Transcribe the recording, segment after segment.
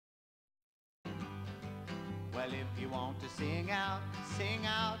Well, if you want to sing out, sing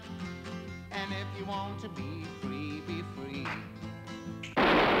out. And if you want to be free, be free.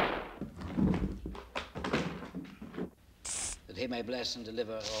 That he may bless and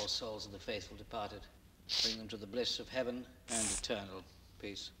deliver all souls of the faithful departed, bring them to the bliss of heaven and eternal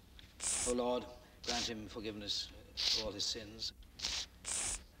peace. O Lord, grant him forgiveness for all his sins.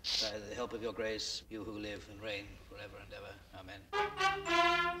 By the help of your grace, you who live and reign forever and ever. Amen.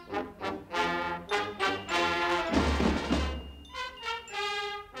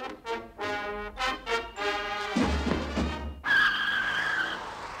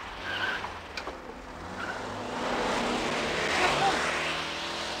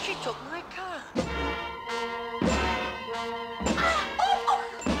 She took my car.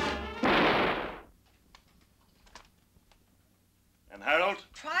 And Harold?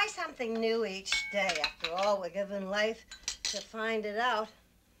 Try something new each day. After all, we're given life to find it out.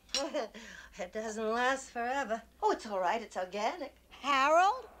 It doesn't last forever. Oh, it's all right. It's organic.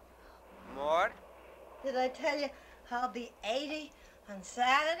 Harold? Maude? Did I tell you I'll be 80 on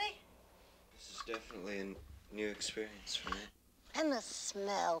Saturday? This is definitely a new experience for me. And the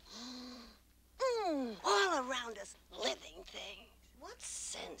smell. All around us, living things. What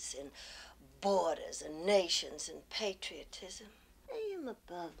sense in borders and nations and patriotism? Aim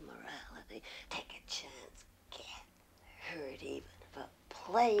above morality. Take a chance. Get hurt even. But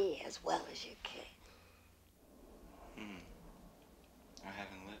play as well as you can. I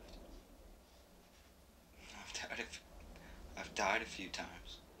haven't lived. I've died a few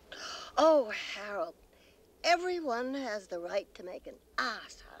times. Oh, Harold, everyone has the right to make an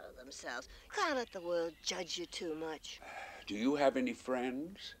ass out of themselves. Can't let the world judge you too much. Do you have any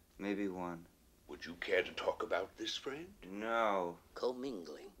friends? Maybe one. Would you care to talk about this friend? No.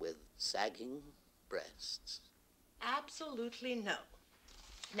 Commingling with sagging breasts. Absolutely no.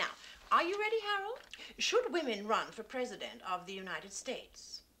 Now, are you ready, Harold? Should women run for president of the United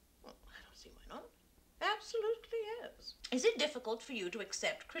States? Well, I don't see why not. Absolutely yes. Is it difficult for you to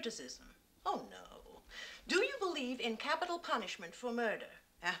accept criticism? Oh, no. Do you believe in capital punishment for murder?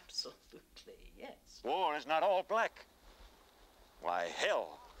 Absolutely yes. War is not all black. Why,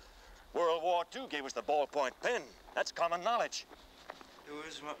 hell. World War II gave us the ballpoint pen. That's common knowledge.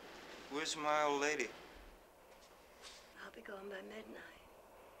 Where's my old lady? I'll be gone by midnight.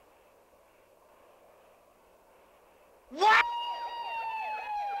 What?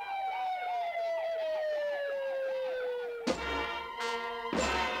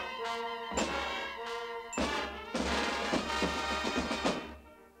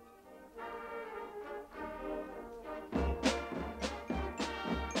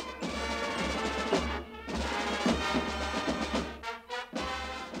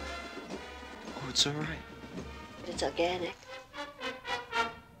 Oh, it's all right. It's organic.